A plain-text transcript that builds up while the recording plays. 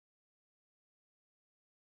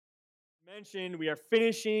Mentioned, we are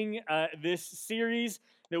finishing this series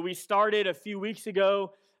that we started a few weeks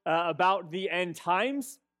ago about the end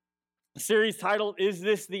times. The series title, Is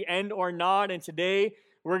This the End or Not? And today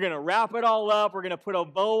we're going to wrap it all up. We're going to put a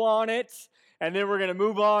bow on it, and then we're going to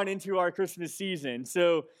move on into our Christmas season.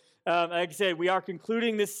 So, like I said, we are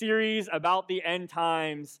concluding this series about the end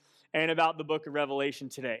times and about the book of Revelation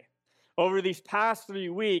today. Over these past 3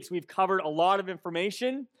 weeks, we've covered a lot of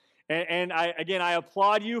information. And I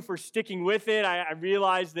applaud you for sticking with it. I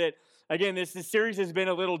realize that, again, this series has been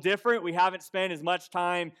a little different. We haven't spent as much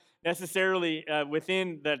time necessarily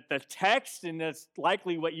within the text, and that's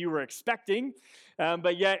likely what you were expecting.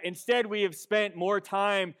 But yet, instead, we have spent more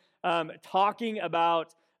time talking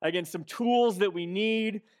about, again, some tools that we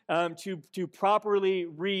need to properly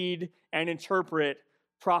read and interpret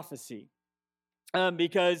prophecy.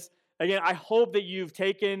 Because, again, I hope that you've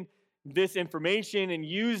taken this information and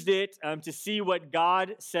used it to see what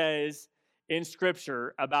God says in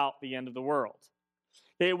Scripture about the end of the world.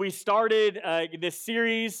 Okay, we started this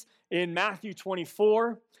series in Matthew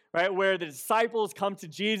 24, right, where the disciples come to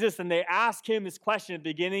Jesus and they ask him this question at the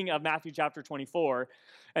beginning of Matthew chapter 24.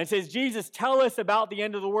 And it says, Jesus, tell us about the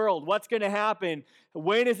end of the world. What's going to happen?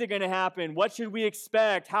 When is it going to happen? What should we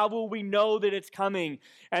expect? How will we know that it's coming?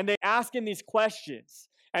 And they ask him these questions.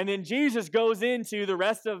 And then Jesus goes into the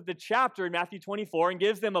rest of the chapter in Matthew 24 and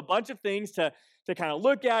gives them a bunch of things to kind of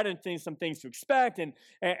look at and some things to expect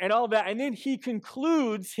and all that. And then he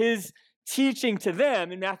concludes his teaching to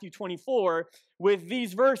them in Matthew 24 with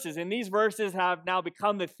these verses. And these verses have now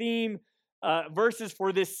become the theme verses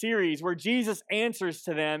for this series, where Jesus answers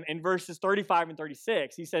to them in verses 35 and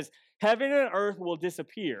 36. He says, "Heaven and earth will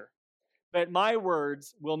disappear, but my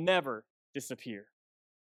words will never disappear.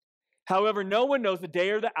 However, no one knows the day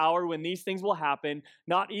or the hour when these things will happen,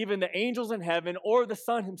 not even the angels in heaven or the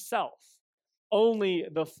Son himself. Only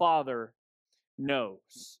the Father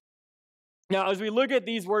knows." Now, as we look at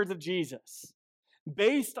these words of Jesus,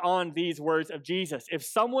 based on these words of Jesus, if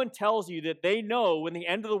someone tells you that they know when the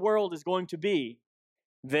end of the world is going to be,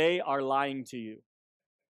 they are lying to you.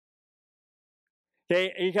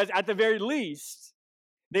 Okay? Because at the very least,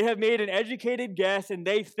 they have made an educated guess and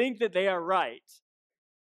they think that they are right.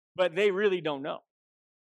 But they really don't know,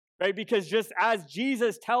 right? Because just as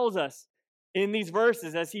Jesus tells us in these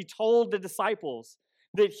verses, as he told the disciples,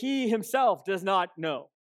 that he himself does not know,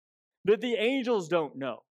 that the angels don't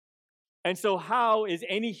know. And so how is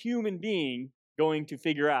any human being going to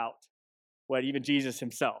figure out what even Jesus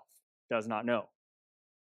himself does not know?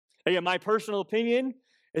 Again, my personal opinion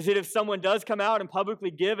is that if someone does come out and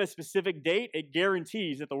publicly give a specific date, it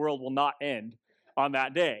guarantees that the world will not end on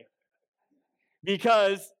that day.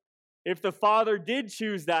 Because if the Father did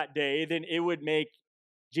choose that day, then it would make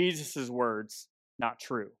Jesus' words not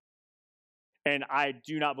true. And I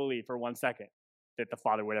do not believe for 1 second that the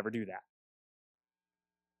Father would ever do that.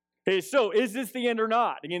 Okay, so is this the end or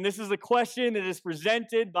not? Again, this is a question that is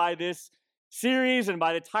presented by this series and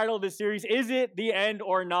by the title of this series. Is it the end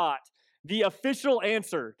or not? The official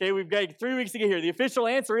answer, okay, we've got 3 weeks to get here. The official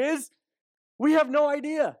answer is, we have no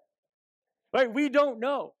idea. Right? We don't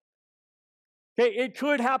know. Okay, it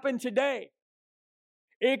could happen today.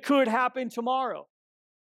 It could happen tomorrow.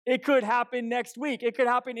 It could happen next week. It could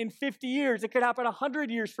happen in 50 years. It could happen 100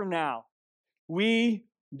 years from now. We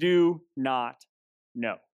do not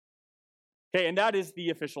know. Okay, and that is the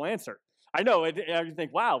official answer. I know, you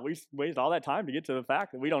think, wow, we wasted all that time to get to the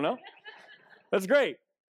fact that we don't know. That's great.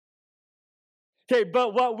 Okay,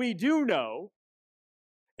 but what we do know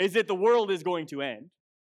is that the world is going to end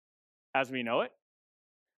as we know it.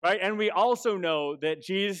 Right? And we also know that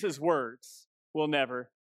Jesus' words will never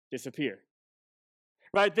disappear.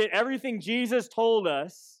 Right? That everything Jesus told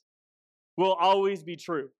us will always be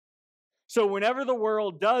true. So whenever the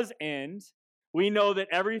world does end, we know that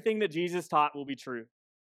everything that Jesus taught will be true.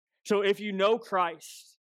 So if you know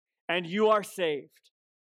Christ and you are saved,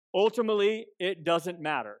 ultimately it doesn't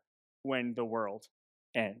matter when the world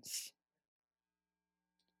ends.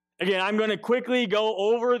 Again, I'm going to quickly go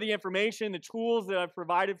over the information, the tools that I've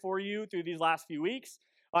provided for you through these last few weeks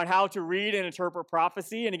on how to read and interpret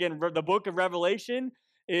prophecy. And again, the book of Revelation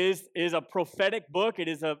is a prophetic book. It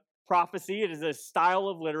is a prophecy. It is a style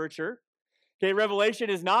of literature. Okay,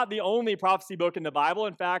 Revelation is not the only prophecy book in the Bible.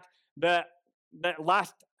 In fact, that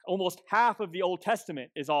last almost half of the Old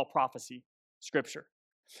Testament is all prophecy scripture.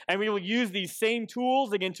 And we will use these same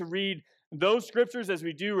tools, again, to read those scriptures as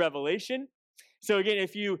we do Revelation. So again,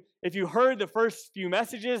 if you heard the first few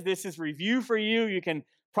messages, this is review for you. You can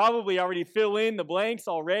probably already fill in the blanks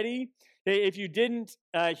already. If you didn't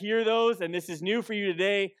hear those and this is new for you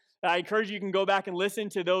today, I encourage you can go back and listen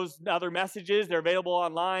to those other messages. They're available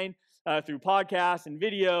online. through podcasts and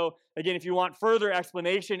video. Again, if you want further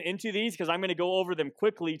explanation into these, because I'm going to go over them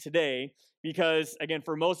quickly today, because again,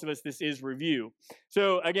 for most of us, this is review.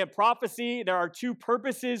 So again, prophecy, there are two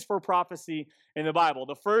purposes for prophecy in the Bible.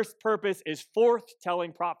 The first purpose is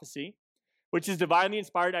forthtelling prophecy, which is divinely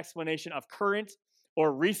inspired explanation of current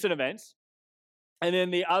or recent events. And then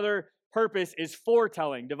the other purpose is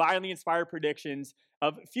foretelling, divinely inspired predictions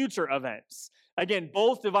of future events. Again,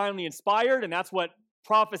 both divinely inspired, and that's what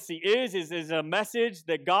prophecy is a message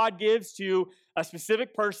that God gives to a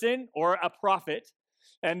specific person or a prophet,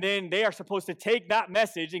 and then they are supposed to take that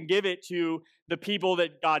message and give it to the people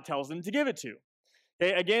that God tells them to give it to.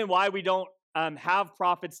 Okay, again, why we don't have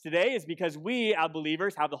prophets today is because we, as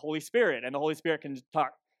believers, have the Holy Spirit, and the Holy Spirit can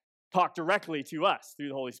talk directly to us through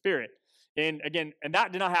the Holy Spirit. And again, and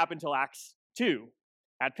that did not happen until Acts 2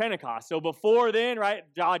 at Pentecost. So before then, right,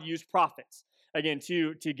 God used prophets, again,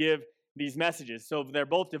 to give these messages. So they're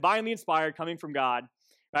both divinely inspired, coming from God,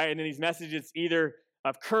 right? And then these messages either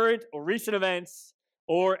of current or recent events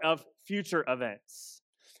or of future events.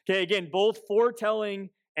 Okay, again, both foretelling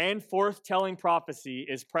and forthtelling prophecy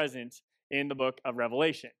is present in the book of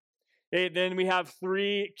Revelation. Okay, then we have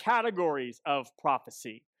three categories of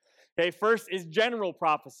prophecy. Okay, first is general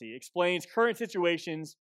prophecy, explains current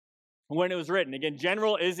situations when it was written. Again,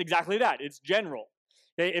 general is exactly that. It's general.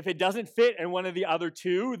 Okay, if it doesn't fit in one of the other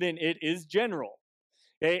two, then it is general.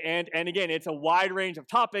 Okay, and again, it's a wide range of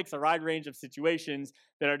topics, a wide range of situations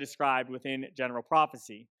that are described within general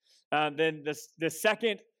prophecy. Then the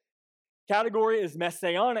second category is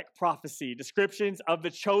messianic prophecy, descriptions of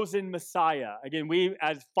the chosen Messiah. Again, we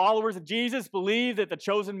as followers of Jesus believe that the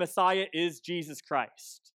chosen Messiah is Jesus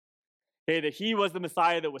Christ. Okay, that he was the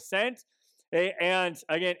Messiah that was sent. Okay, and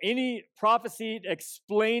again, any prophecy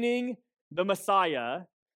explaining the Messiah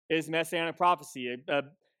is messianic prophecy. An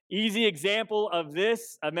easy example of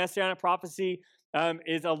this, a messianic prophecy,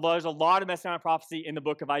 there's a lot of messianic prophecy in the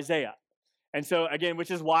book of Isaiah. And so, again,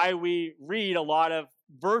 which is why we read a lot of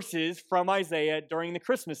verses from Isaiah during the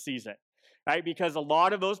Christmas season, right? Because a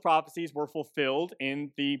lot of those prophecies were fulfilled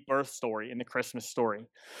in the birth story, in the Christmas story.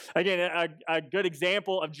 Again, a good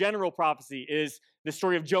example of general prophecy is the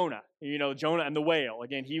story of Jonah, Jonah and the whale.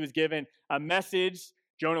 Again, he was given a message.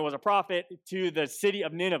 Jonah was a prophet to the city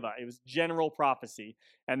of Nineveh. It was general prophecy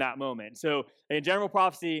in that moment. So, in general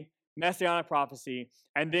prophecy, messianic prophecy,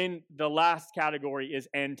 and then the last category is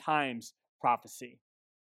end times prophecy.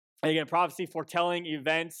 Again, prophecy foretelling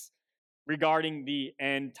events regarding the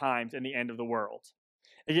end times and the end of the world.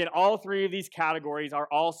 Again, all three of these categories are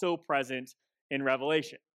also present in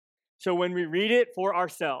Revelation. So when we read it for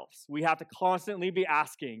ourselves, we have to constantly be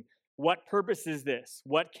asking, what purpose is this?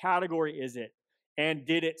 What category is it? And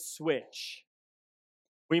did it switch?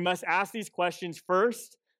 We must ask these questions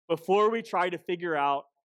first before we try to figure out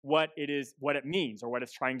what it means, or what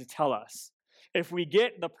it's trying to tell us. If we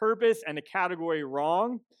get the purpose and the category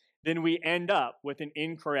wrong, then we end up with an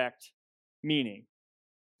incorrect meaning.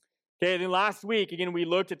 Okay, then last week, again, we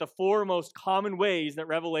looked at the four most common ways that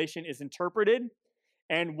Revelation is interpreted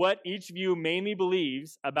and what each view mainly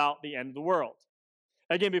believes about the end of the world.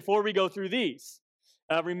 Again, before we go through these,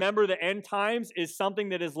 remember the end times is something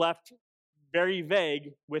that is left very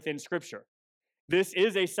vague within Scripture. This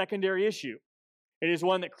is a secondary issue. It is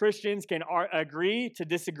one that Christians can agree to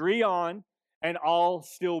disagree on and all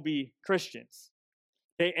still be Christians.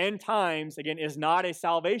 The end times, again, is not a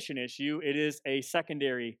salvation issue. It is a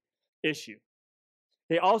secondary issue.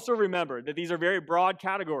 They also remember that these are very broad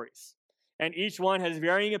categories, and each one has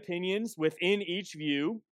varying opinions within each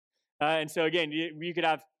view. And so, again, you could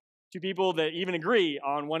have two people that even agree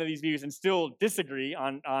on one of these views and still disagree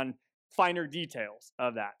on finer details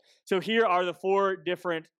of that. So here are the four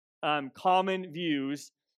different common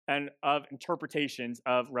views and of interpretations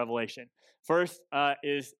of Revelation. First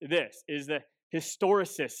is the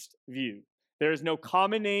historicist view. There is no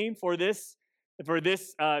common name for this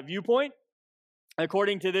viewpoint.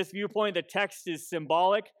 According to this viewpoint, the text is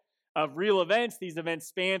symbolic of real events. These events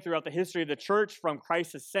span throughout the history of the church from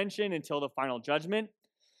Christ's ascension until the final judgment.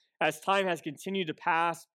 As time has continued to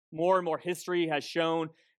pass, more and more history has shown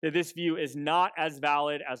that this view is not as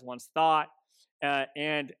valid as once thought.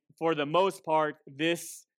 And for the most part,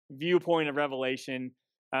 this viewpoint of Revelation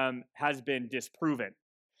has been disproven.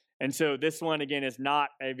 And so this one, again, is not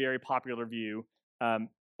a very popular view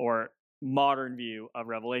or modern view of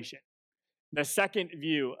Revelation. The second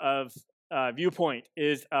viewpoint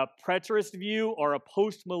is a preterist view or a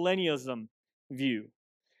postmillennialism view.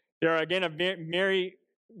 There are, again,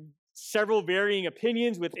 several varying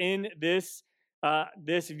opinions within this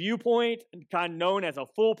viewpoint, kind of known as a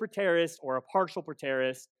full preterist or a partial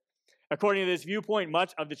preterist. According to this viewpoint,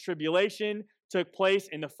 much of the tribulation took place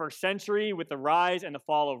in the first century with the rise and the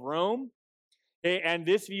fall of Rome. Okay, and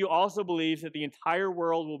this view also believes that the entire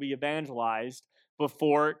world will be evangelized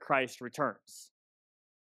before Christ returns.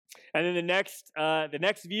 And then the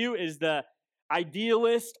next view is the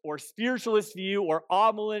idealist or spiritualist view, or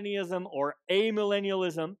amillennialism or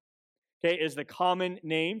amillennialism. Okay, is the common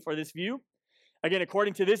name for this view. Again,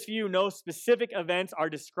 according to this view, no specific events are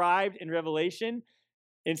described in Revelation.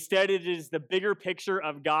 Instead, it is the bigger picture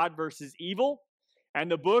of God versus evil, and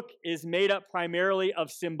the book is made up primarily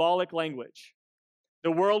of symbolic language.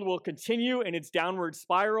 The world will continue in its downward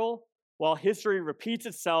spiral while history repeats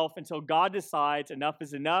itself until God decides enough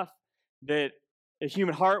is enough, that the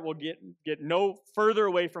human heart will get no further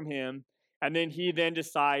away from him, and then he then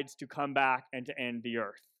decides to come back and to end the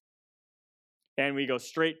earth. And we go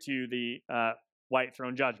straight to the white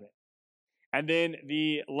throne judgment. And then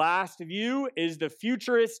the last view is the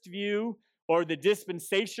futurist view, or the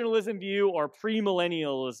dispensationalism view, or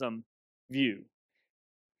premillennialism view.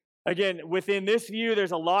 Again, within this view,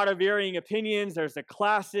 there's a lot of varying opinions. There's a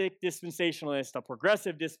classic dispensationalist, a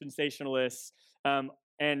progressive dispensationalist,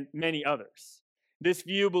 and many others. This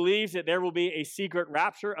view believes that there will be a secret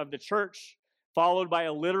rapture of the church, followed by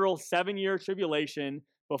a literal 7-year tribulation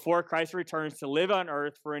before Christ returns to live on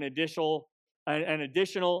earth for an additional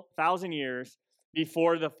 1,000 years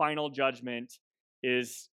before the final judgment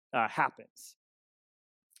happens.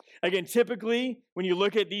 Again, typically, when you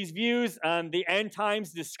look at these views, the end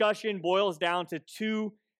times discussion boils down to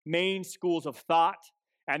two main schools of thought,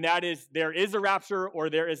 and that is there is a rapture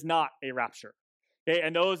or there is not a rapture. Okay,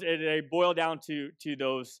 and they boil down to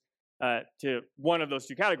one of those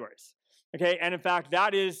two categories. Okay, and in fact,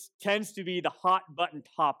 that tends to be the hot button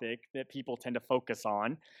topic that people tend to focus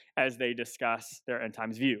on as they discuss their end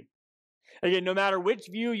times view. Again, no matter which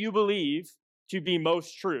view you believe to be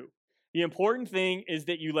most true, the important thing is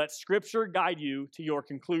that you let Scripture guide you to your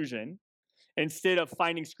conclusion instead of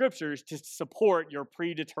finding scriptures to support your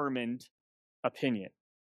predetermined opinion.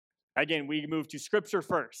 Again, we move to Scripture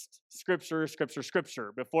first. Scripture, Scripture,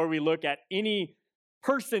 Scripture. Before we look at any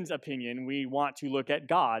person's opinion, we want to look at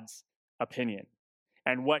God's opinion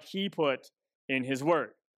and what he put in his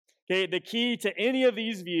word. Okay, the key to any of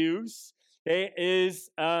these views is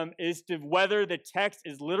to whether the text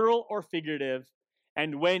is literal or figurative,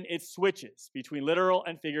 and when it switches between literal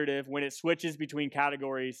and figurative, when it switches between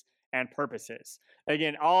categories and purposes.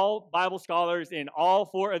 Again, all Bible scholars in all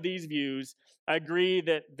four of these views agree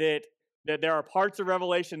that there are parts of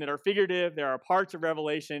Revelation that are figurative, there are parts of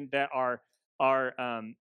Revelation that are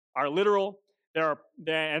literal.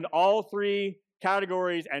 And all three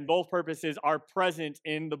categories and both purposes are present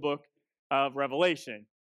in the book of Revelation.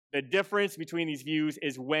 The difference between these views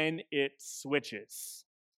is when it switches.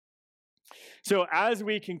 So as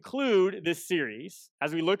we conclude this series,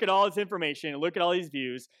 as we look at all this information and look at all these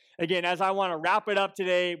views, again, as I want to wrap it up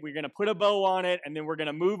today, we're going to put a bow on it, and then we're going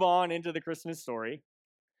to move on into the Christmas story.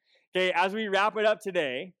 Okay, as we wrap it up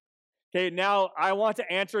today, okay, now I want to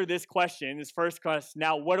answer this first question.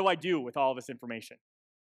 Now, what do I do with all this information?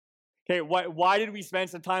 Okay, why did we spend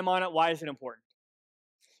some time on it? Why is it important?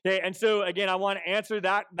 Okay, and so again, I want to answer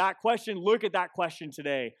that question. Look at that question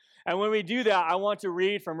today. And when we do that, I want to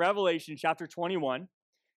read from Revelation chapter 21,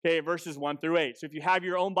 okay, verses 1 through 8. So if you have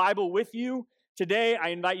your own Bible with you today, I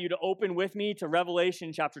invite you to open with me to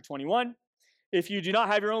Revelation chapter 21. If you do not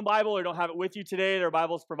have your own Bible or don't have it with you today, there are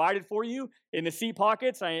Bibles provided for you in the seat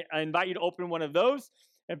pockets. I invite you to open one of those.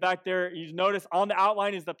 In fact, there you notice on the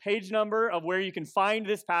outline is the page number of where you can find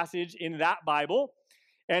this passage in that Bible.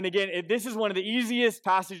 And again, this is one of the easiest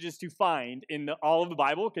passages to find in all of the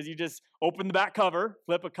Bible, because you just open the back cover,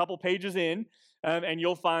 flip a couple pages in, and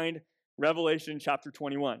you'll find Revelation chapter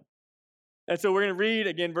 21. And so we're going to read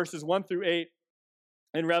again verses 1 through 8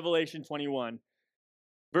 in Revelation 21.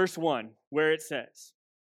 Verse 1, where it says,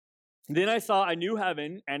 "Then I saw a new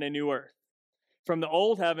heaven and a new earth. From the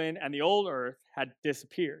old heaven and the old earth had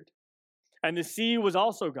disappeared, and the sea was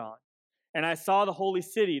also gone. And I saw the holy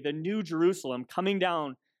city, the new Jerusalem, coming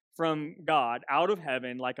down from God out of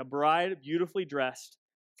heaven like a bride beautifully dressed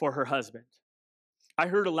for her husband. I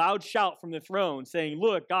heard a loud shout from the throne saying,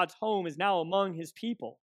 'Look, God's home is now among his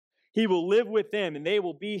people. He will live with them, and they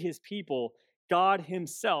will be his people. God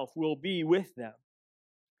himself will be with them.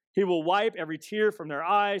 He will wipe every tear from their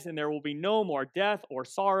eyes, and there will be no more death or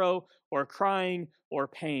sorrow or crying or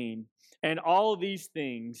pain. And all these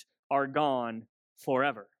things are gone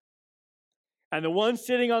forever.' And the one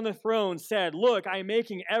sitting on the throne said, 'Look, I am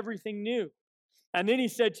making everything new.' And then he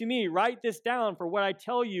said to me, 'Write this down, for what I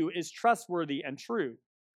tell you is trustworthy and true.'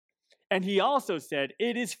 And he also said,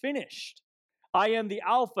 'It is finished.' I am the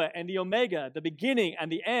Alpha and the Omega, the beginning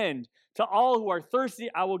and the end. To all who are thirsty,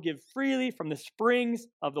 I will give freely from the springs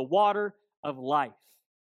of the water of life.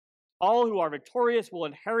 All who are victorious will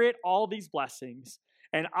inherit all these blessings,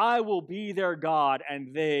 and I will be their God,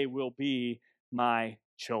 and they will be my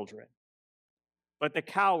children. But the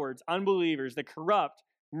cowards, unbelievers, the corrupt,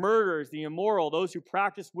 murderers, the immoral, those who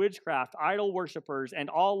practice witchcraft, idol worshippers, and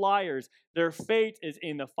all liars, their fate is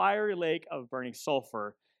in the fiery lake of burning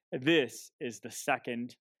sulfur. This is the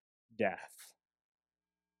second death.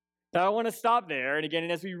 Now I want to stop there, and again,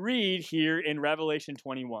 as we read here in Revelation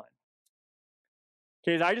 21.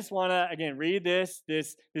 Okay, I just want to, again, read this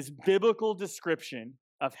biblical description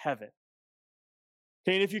of heaven.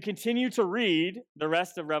 Okay, and if you continue to read the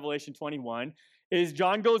rest of Revelation 21,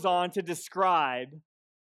 John goes on to describe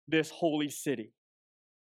this holy city.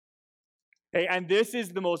 Okay, and this is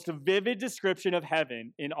the most vivid description of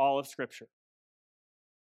heaven in all of Scripture.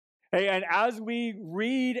 Okay, and as we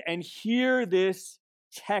read and hear this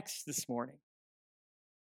text this morning,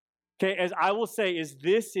 okay, as I will say,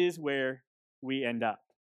 this is where we end up.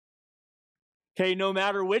 Okay, no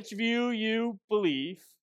matter which view you believe,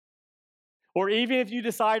 or even if you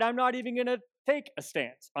decide I'm not even going to take a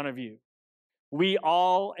stance on a view, we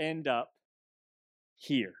all end up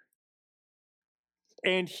here.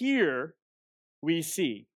 And here we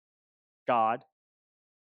see God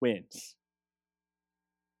wins.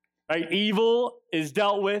 Right? Evil is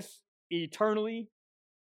dealt with eternally.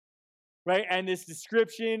 Right? And this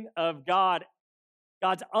description of God's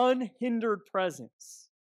unhindered presence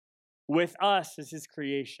with us as his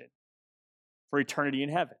creation for eternity in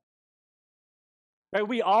heaven. Right?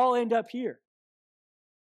 We all end up here.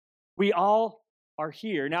 We all are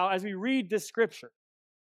here. Now, as we read this scripture,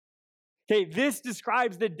 okay, this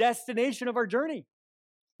describes the destination of our journey.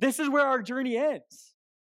 This is where our journey ends.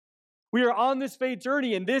 We are on this faith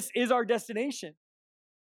journey, and this is our destination.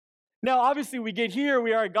 Now, obviously, we get here,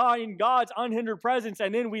 we are in God's unhindered presence,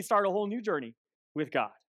 and then we start a whole new journey with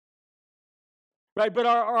God. Right? But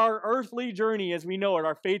our earthly journey, as we know it,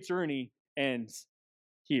 our faith journey ends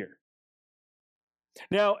here.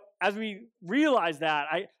 Now, as we realize that,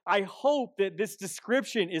 I hope that this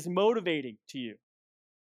description is motivating to you.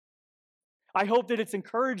 I hope that it's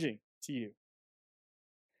encouraging to you.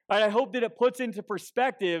 I hope that it puts into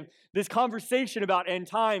perspective this conversation about end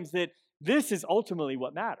times, that this is ultimately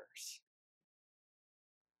what matters.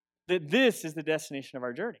 That this is the destination of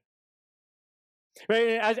our journey.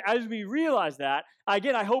 Right? As we realize that,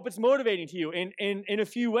 again, I hope it's motivating to you in a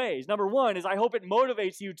few ways. Number one is I hope it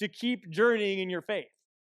motivates you to keep journeying in your faith.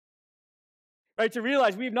 Right? To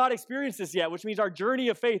realize we've not experienced this yet, which means our journey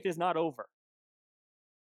of faith is not over.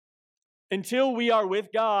 Until we are with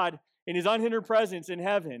God in his unhindered presence in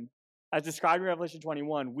heaven, as described in Revelation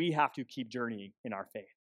 21, we have to keep journeying in our faith.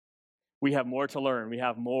 We have more to learn. We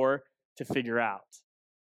have more to figure out.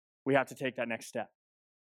 We have to take that next step.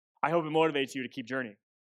 I hope it motivates you to keep journeying.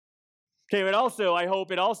 Okay, but also, I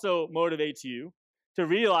hope it also motivates you to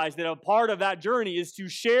realize that a part of that journey is to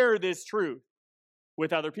share this truth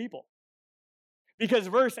with other people. Because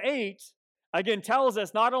verse 8, again, tells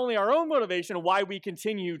us not only our own motivation, why we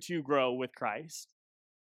continue to grow with Christ,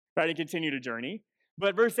 right, and continue to journey,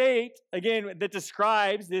 but verse 8, again, that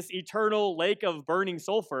describes this eternal lake of burning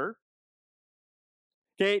sulfur,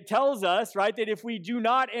 okay, it tells us, right, that if we do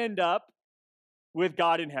not end up with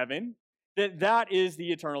God in heaven, that is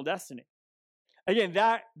the eternal destiny. Again,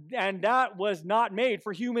 that was not made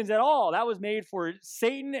for humans at all. That was made for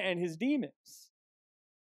Satan and his demons.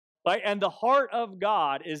 Right? And the heart of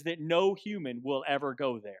God is that no human will ever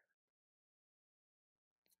go there.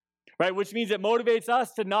 Right? Which means it motivates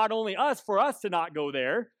us to not only for us to not go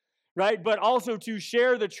there, right? But also to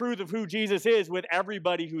share the truth of who Jesus is with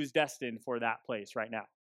everybody who is destined for that place right now.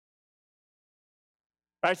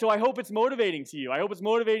 Right? So I hope it's motivating to you. I hope it's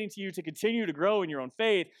motivating to you to continue to grow in your own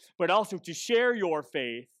faith, but also to share your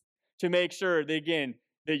faith to make sure that, again,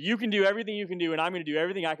 that you can do everything you can do, and I'm going to do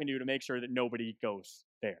everything I can do to make sure that nobody goes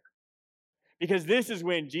there. Because this is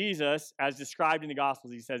when Jesus, as described in the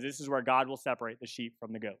Gospels, he says this is where God will separate the sheep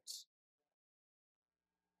from the goats.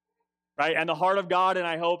 Right? And the heart of God, and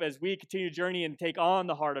I hope as we continue to journey and take on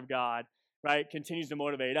the heart of God, right, continues to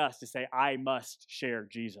motivate us to say, I must share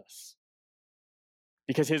Jesus.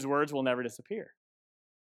 Because his words will never disappear.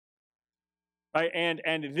 Right?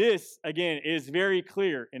 And this, again, is very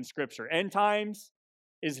clear in Scripture. End times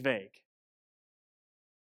is vague.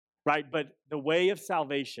 Right? But the way of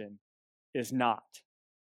salvation is not.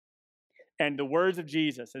 And the words of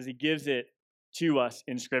Jesus, as he gives it to us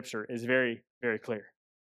in Scripture, is very, very clear.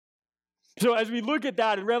 So as we look at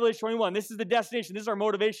that in Revelation 21, this is the destination. This is our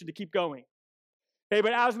motivation to keep going. Okay,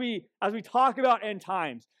 but as we talk about end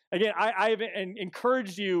times, again, I've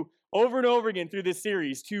encouraged you over and over again through this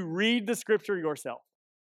series to read the scripture yourself.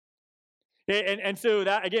 Okay, and so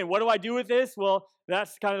that, again, what do I do with this? Well,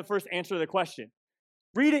 that's kind of the first answer to the question.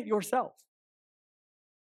 Read it yourself.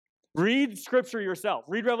 Read scripture yourself.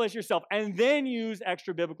 Read Revelation yourself, and then use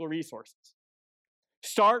extra biblical resources.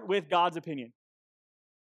 Start with God's opinion.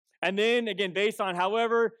 And then, again, based on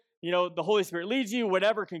however, the Holy Spirit leads you,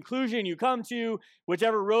 whatever conclusion you come to,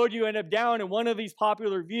 whichever road you end up down in one of these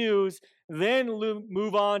popular views, then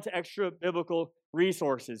move on to extra biblical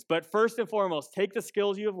resources. But first and foremost, take the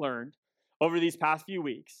skills you have learned over these past few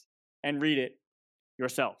weeks and read it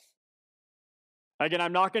yourself. Again,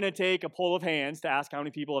 I'm not going to take a poll of hands to ask how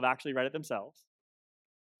many people have actually read it themselves.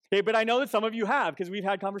 Okay, but I know that some of you have, because we've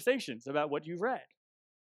had conversations about what you've read.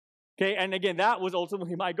 Okay, and again, that was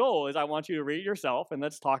ultimately my goal, is I want you to read it yourself, and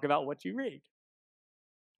let's talk about what you read.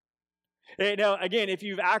 Okay, now, again, if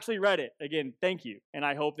you've actually read it, again, thank you, and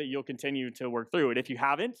I hope that you'll continue to work through it. If you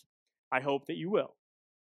haven't, I hope that you will.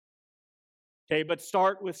 Okay, but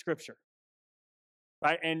start with Scripture,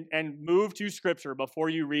 right? And move to Scripture before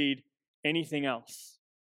you read anything else.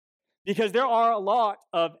 Because there are a lot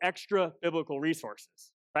of extra biblical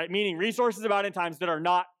resources, right? Meaning resources about end times that are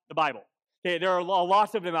not the Bible. Okay, there are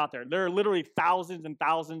lots of them out there. There are literally thousands and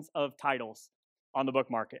thousands of titles on the book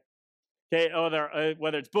market. Okay,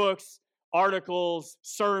 whether it's books, articles,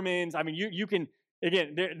 sermons. I mean, you can,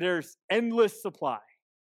 again, there's endless supply,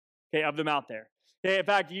 okay, of them out there. Okay, in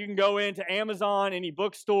fact, you can go into Amazon, any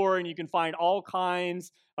bookstore, and you can find all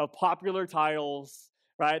kinds of popular titles,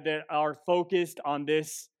 right, that are focused on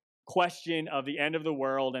this question of the end of the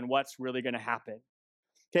world and what's really going to happen.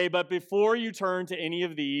 Okay, but before you turn to any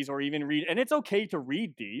of these or even read, and it's okay to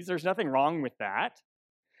read these, there's nothing wrong with that,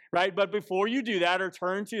 right? But before you do that or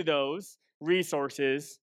turn to those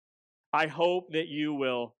resources, I hope that you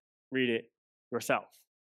will read it yourself.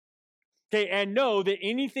 Okay, and know that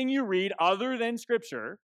anything you read other than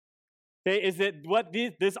Scripture, okay, is that what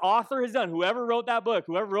this author has done, whoever wrote that book,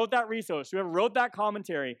 whoever wrote that resource, whoever wrote that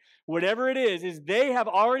commentary, whatever it is they have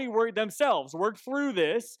already worked through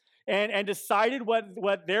this, and decided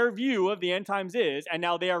what their view of the end times is, and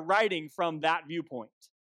now they are writing from that viewpoint.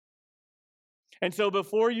 And so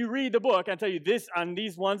before you read the book, I'll tell you this, on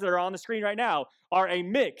these ones that are on the screen right now, are a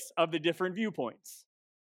mix of the different viewpoints.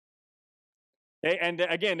 Okay? And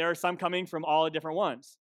again, there are some coming from all the different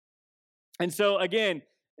ones. And so again,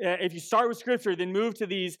 if you start with Scripture, then move to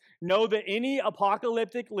these, know that any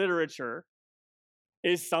apocalyptic literature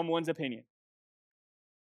is someone's opinion.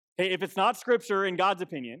 Okay? If it's not Scripture and God's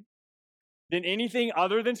opinion, then anything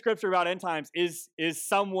other than Scripture about end times is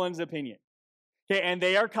someone's opinion. Okay, and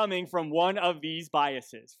they are coming from one of these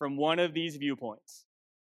biases, from one of these viewpoints.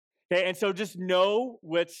 Okay, and so just know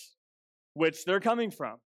which they're coming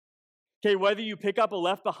from. Okay, whether you pick up a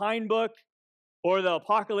Left Behind book or the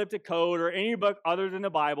Apocalyptic Code or any book other than the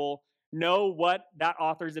Bible, know what that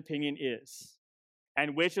author's opinion is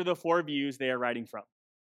and which of the four views they are writing from.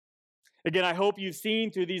 Again, I hope you've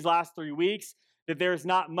seen through these last 3 weeks that there's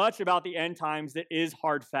not much about the end times that is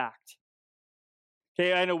hard fact.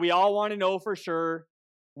 Okay, I know we all want to know for sure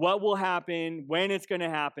what will happen, when it's going to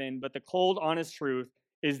happen, but the cold, honest truth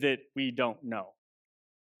is that we don't know.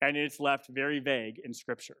 And it's left very vague in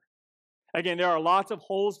Scripture. Again, there are lots of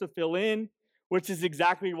holes to fill in, which is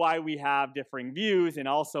exactly why we have differing views and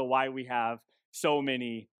also why we have so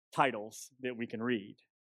many titles that we can read.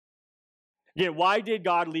 Again, why did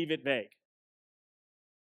God leave it vague?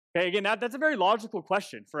 Okay, again, that's a very logical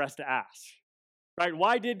question for us to ask, right?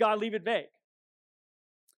 Why did God leave it vague?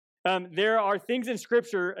 There are things in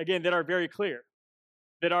Scripture, again, that are very clear,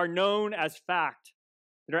 that are known as fact,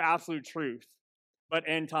 that are absolute truth, but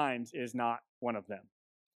end times is not one of them.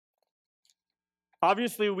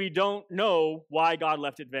 Obviously, we don't know why God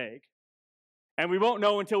left it vague, and we won't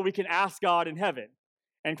know until we can ask God in heaven,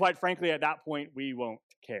 and quite frankly, at that point, we won't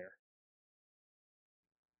care.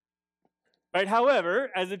 Right?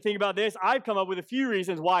 However, as I think about this, I've come up with a few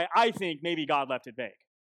reasons why I think maybe God left it vague.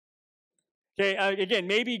 Okay, again,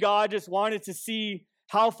 maybe God just wanted to see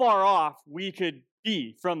how far off we could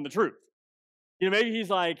be from the truth. Maybe he's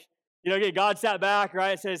like, okay, God sat back,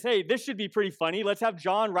 right, and says, hey, this should be pretty funny. Let's have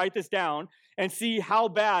John write this down and see how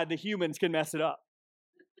bad the humans can mess it up.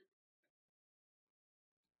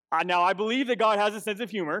 Now, I believe that God has a sense of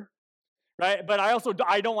humor, right? But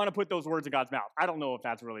I don't want to put those words in God's mouth. I don't know if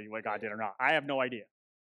that's really what God did or not. I have no idea.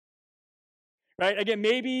 Right? Again,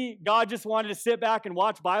 maybe God just wanted to sit back and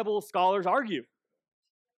watch Bible scholars argue.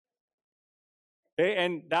 Okay?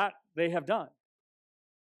 And that they have done.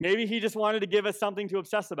 Maybe he just wanted to give us something to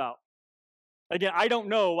obsess about. Again, I don't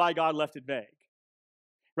know why God left it vague.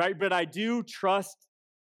 right? But I do trust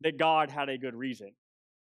that God had a good reason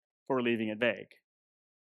for leaving it vague.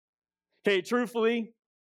 Okay, truthfully,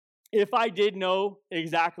 if I did know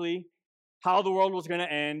exactly how the world was going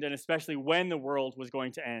to end, and especially when the world was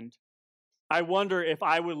going to end, I wonder if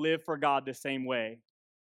I would live for God the same way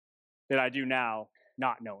that I do now,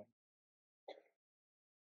 not knowing.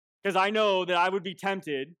 Because I know that I would be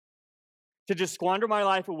tempted to just squander my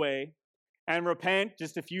life away and repent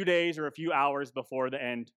just a few days or a few hours before the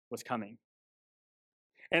end was coming.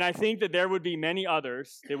 And I think that there would be many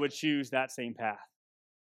others that would choose that same path.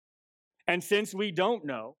 And since we don't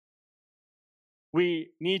know, we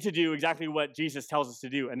need to do exactly what Jesus tells us to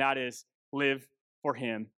do, and that is live for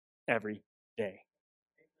him every day.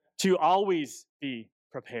 To always be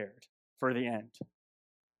prepared for the end.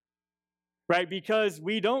 Right? Because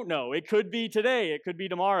we don't know. It could be today, it could be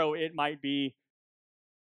tomorrow, it might be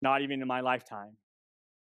not even in my lifetime.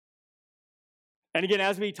 And again,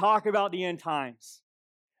 as we talk about the end times,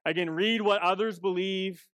 again, read what others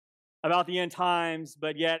believe about the end times,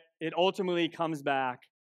 but yet it ultimately comes back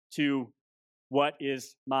to what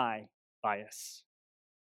is my bias?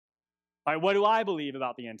 All right, what do I believe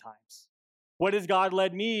about the end times? What has God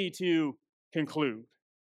led me to conclude?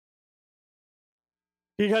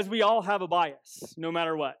 Because we all have a bias, no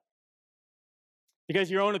matter what. Because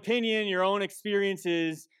your own opinion, your own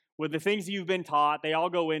experiences with the things you've been taught, they all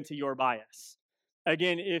go into your bias.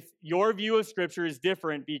 Again, if your view of Scripture is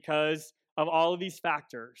different because of all of these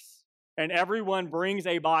factors, and everyone brings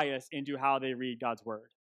a bias into how they read God's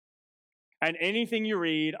Word. And anything you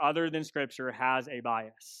read other than Scripture has a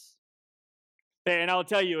bias. And I'll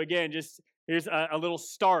tell you again, just here's a little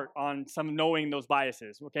start on some knowing those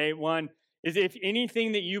biases, okay? One is if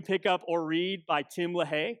anything that you pick up or read by Tim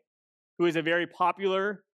LaHaye, who is a very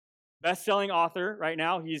popular best-selling author right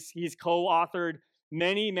now. He's co-authored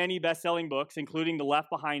many, many best-selling books, including the Left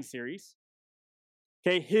Behind series.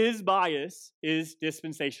 Okay, his bias is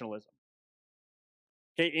dispensationalism.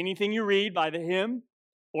 Okay, anything you read by him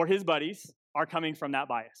or his buddies are coming from that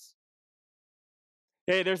bias.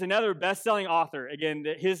 Okay, there's another best-selling author. Again,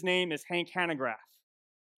 his name is Hank Hanegraaff.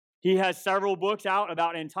 He has several books out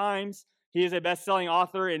about end times. He is a best-selling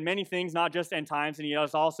author in many things, not just end times, and he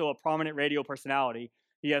is also a prominent radio personality.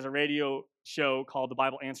 He has a radio show called The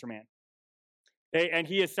Bible Answer Man. Okay, and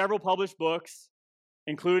he has several published books,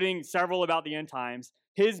 including several about the end times.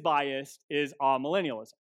 His bias is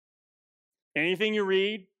millennialism. Anything you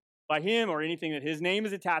read by him or anything that his name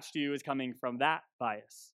is attached to is coming from that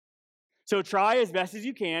bias. So try as best as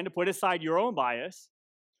you can to put aside your own bias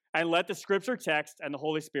and let the Scripture text and the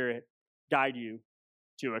Holy Spirit guide you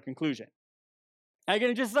to a conclusion.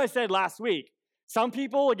 Again, just as I said last week, some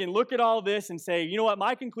people, again, look at all this and say, you know what,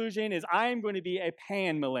 my conclusion is I am going to be a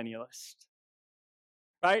pan-millennialist.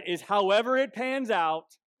 Right? Is however it pans out,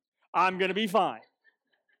 I'm going to be fine.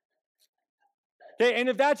 Okay, and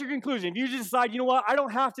if that's your conclusion, if you just decide, you know what, I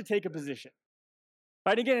don't have to take a position.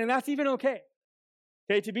 Right? Again, and that's even okay.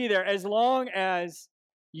 Okay, to be there as long as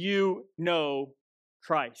you know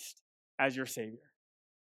Christ as your Savior.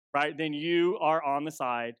 Right? Then you are on the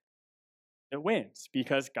side that wins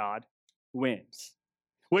because God wins.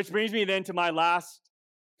 Which brings me then to my last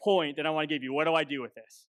point that I want to give you. What do I do with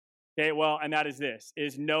this? Okay, well, and that is this,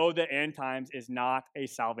 is know that end times is not a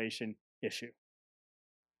salvation issue.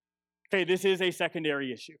 Okay, this is a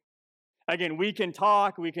secondary issue. Again, we can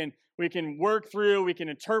talk, we can work through, we can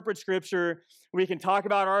interpret Scripture, we can talk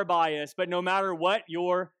about our bias, but no matter what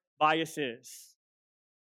your bias is,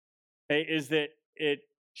 okay, is that it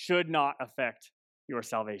should not affect your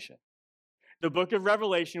salvation. The book of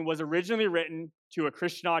Revelation was originally written to a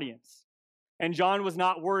Christian audience, and John was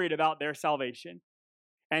not worried about their salvation.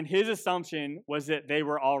 And his assumption was that they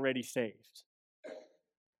were already saved.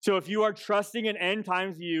 So if you are trusting an end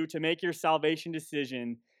times view to make your salvation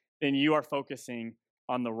decision, then you are focusing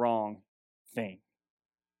on the wrong thing.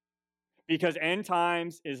 Because end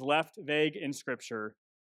times is left vague in Scripture,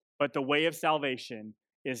 but the way of salvation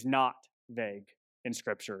is not vague in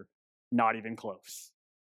Scripture, not even close.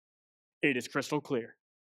 It is crystal clear.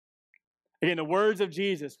 Again, the words of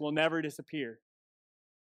Jesus will never disappear.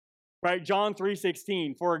 Right? John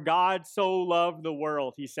 3:16, for God so loved the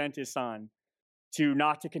world, he sent his son to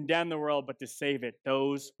not to condemn the world, but to save it.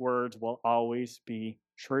 Those words will always be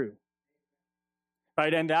true.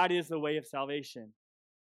 Right? And that is the way of salvation.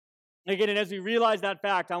 Again, and as we realize that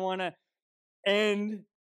fact, I want to end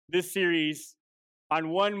this series on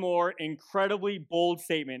one more incredibly bold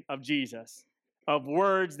statement of Jesus, of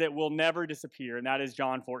words that will never disappear, and that is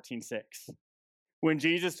John 14:6. When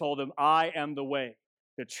Jesus told him, I am the way,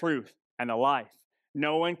 the truth, and the life.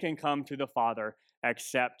 No one can come to the Father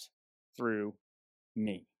except through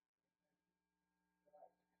me.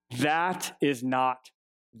 That is not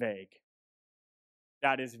vague.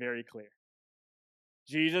 That is very clear.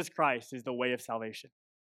 Jesus Christ is the way of salvation.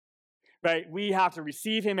 Right? We have to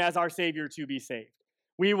receive him as our Savior to be saved.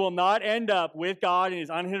 We will not end up with God in his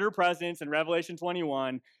unhindered presence in Revelation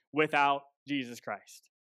 21 without Jesus Christ.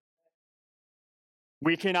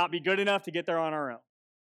 We cannot be good enough to get there on our own.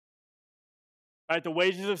 Right? The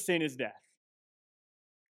wages of sin is death.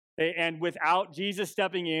 And without Jesus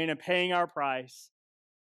stepping in and paying our price,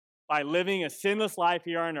 by living a sinless life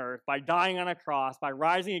here on earth, by dying on a cross, by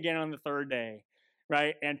rising again on the third day,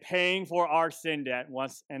 right, and paying for our sin debt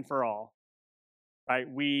once and for all, right,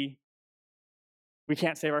 we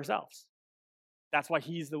can't save ourselves. That's why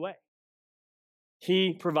he's the way.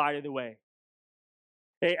 He provided the way.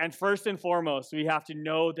 And first and foremost, we have to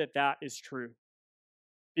know that that is true.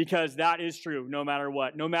 Because that is true no matter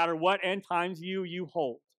what. No matter what end times view you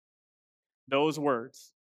hold, those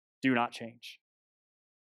words do not change.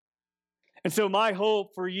 And so my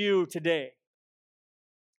hope for you today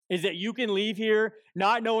is that you can leave here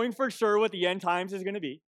not knowing for sure what the end times is going to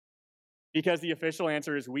be, because the official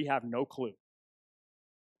answer is we have no clue.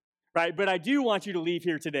 Right? But I do want you to leave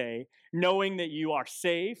here today knowing that you are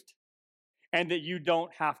saved and that you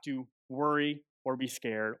don't have to worry or be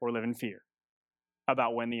scared or live in fear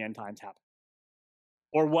about when the end times happen,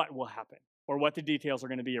 or what will happen, or what the details are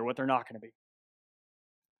going to be, or what they're not going to be.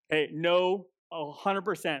 Hey, know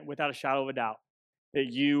 100% without a shadow of a doubt that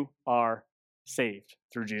you are saved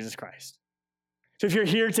through Jesus Christ. So if you're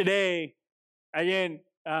here today, again,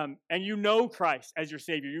 and you know Christ as your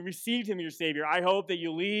Savior, you received him as your Savior, I hope that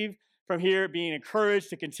you leave from here being encouraged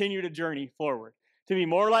to continue to journey forward, to be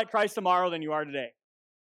more like Christ tomorrow than you are today,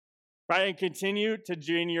 right? And continue to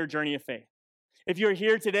journey your journey of faith. If you're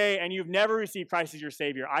here today and you've never received Christ as your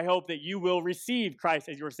Savior, I hope that you will receive Christ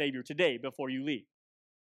as your Savior today before you leave.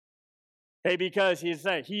 Hey, because he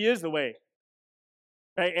is the way.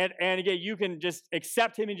 Right? And again, you can just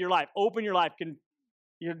accept him into your life. Open your life.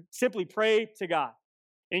 You simply pray to God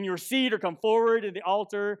in your seat, or come forward to the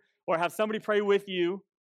altar, or have somebody pray with you.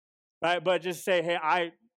 Right? But just say,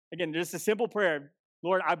 hey, again, just a simple prayer.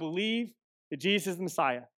 Lord, I believe that Jesus is the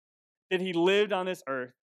Messiah, that he lived on this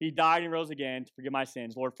earth. He died and rose again to forgive my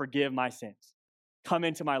sins. Lord, forgive my sins. Come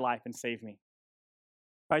into my life and save me.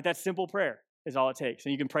 Right? That simple prayer is all it takes.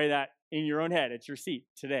 And you can pray that in your own head at your seat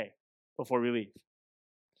today before we leave.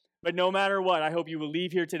 But no matter what, I hope you will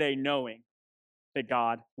leave here today knowing that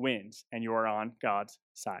God wins and you are on God's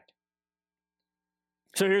side.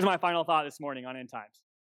 So here's my final thought this morning on end times.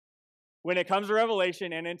 When it comes to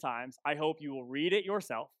Revelation and end times, I hope you will read it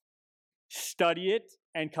yourself, study it,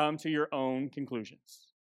 and come to your own conclusions.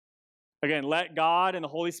 Again, let God and the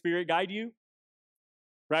Holy Spirit guide you.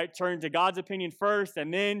 Right? Turn to God's opinion first,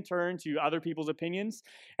 and then turn to other people's opinions.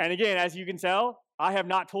 And again, as you can tell, I have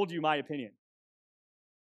not told you my opinion,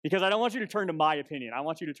 because I don't want you to turn to my opinion. I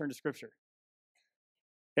want you to turn to Scripture.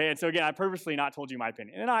 Okay, and so again, I purposely not told you my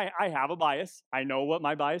opinion. And I have a bias. I know what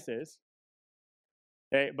my bias is.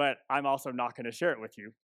 Okay, but I'm also not going to share it with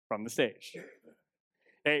you from the stage.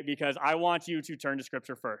 Okay, because I want you to turn to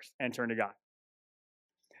Scripture first and turn to God.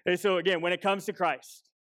 Okay, so again, when it comes to Christ,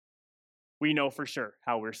 we know for sure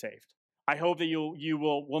how we're saved. I hope that you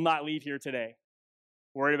will not leave here today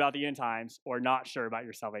worried about the end times or not sure about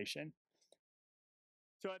your salvation.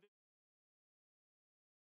 So